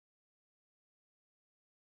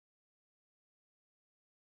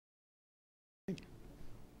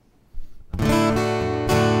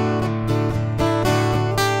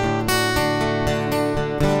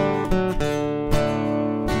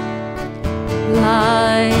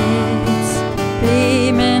Lights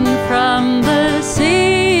gleaming from the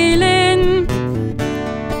ceiling,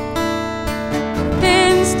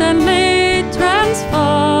 instantly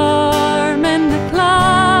transforming the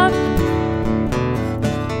club.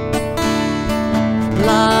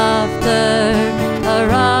 Laughter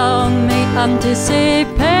around me,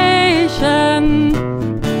 anticipation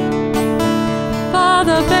for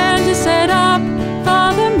the band to set up,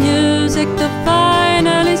 for the music to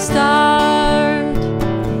finally start.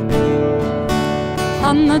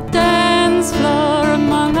 On the dance floor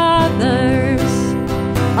among others,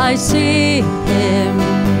 I see him,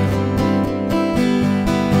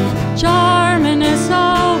 charming as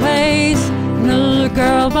always, no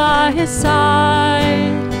girl by his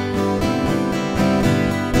side.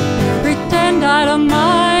 Pretend I don't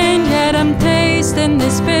mind, yet I'm tasting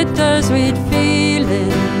this bittersweet feeling.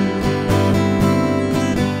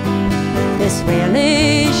 This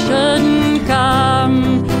really shouldn't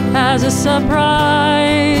come as a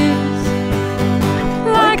surprise.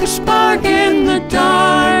 Like a spark in the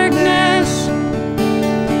darkness,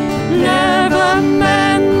 never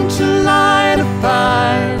meant to light a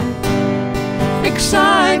fire.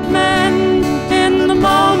 Excitement in the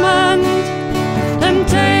moment,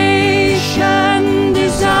 temptation,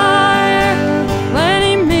 desire. When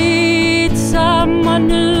he meets someone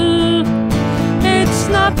new, it's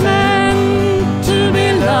not meant to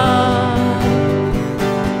be love,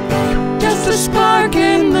 just a spark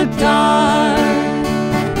in the dark.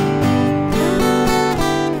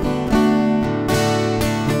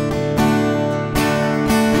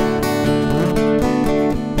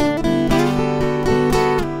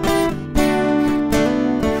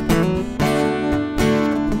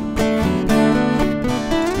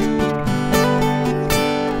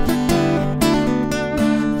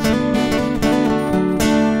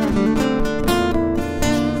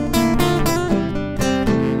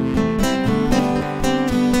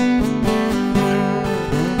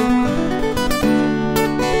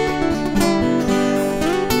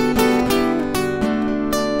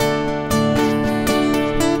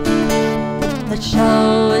 The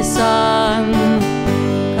show is on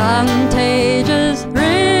contagious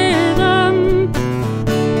rhythm,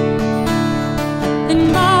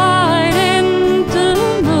 inviting to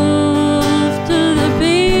move to the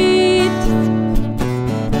beat.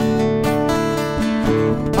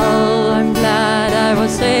 Oh, I'm glad I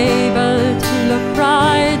was able to look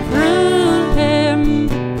right through him.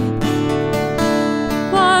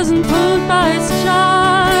 Wasn't fooled by his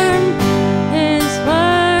charm, his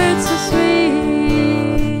words so sweet.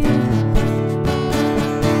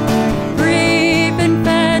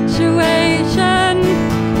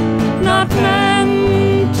 Not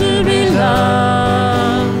meant to be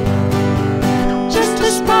loved, just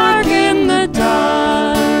a spark in the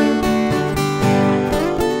dark.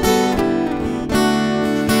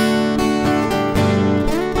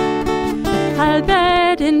 I'll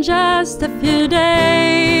bet in just a few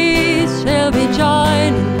days she'll be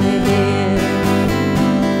joining me here,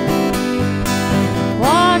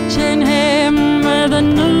 watching him with a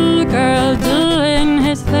new girl doing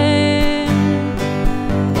his thing.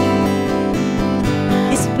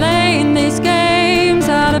 Playing these games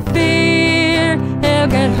out of fear he'll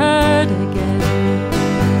get hurt again.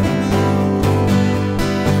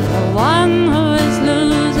 The one who is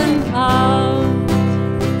losing out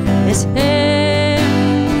is him.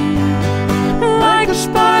 Like a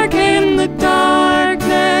spark in the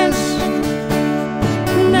darkness,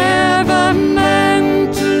 never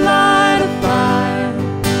meant to light a fire.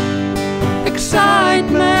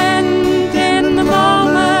 Excitement in the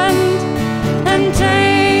moment,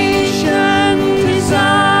 temptation,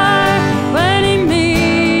 desire. When he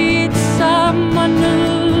meets someone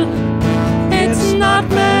new, it's not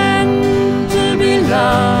meant to be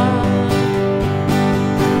love,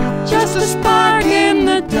 just a spark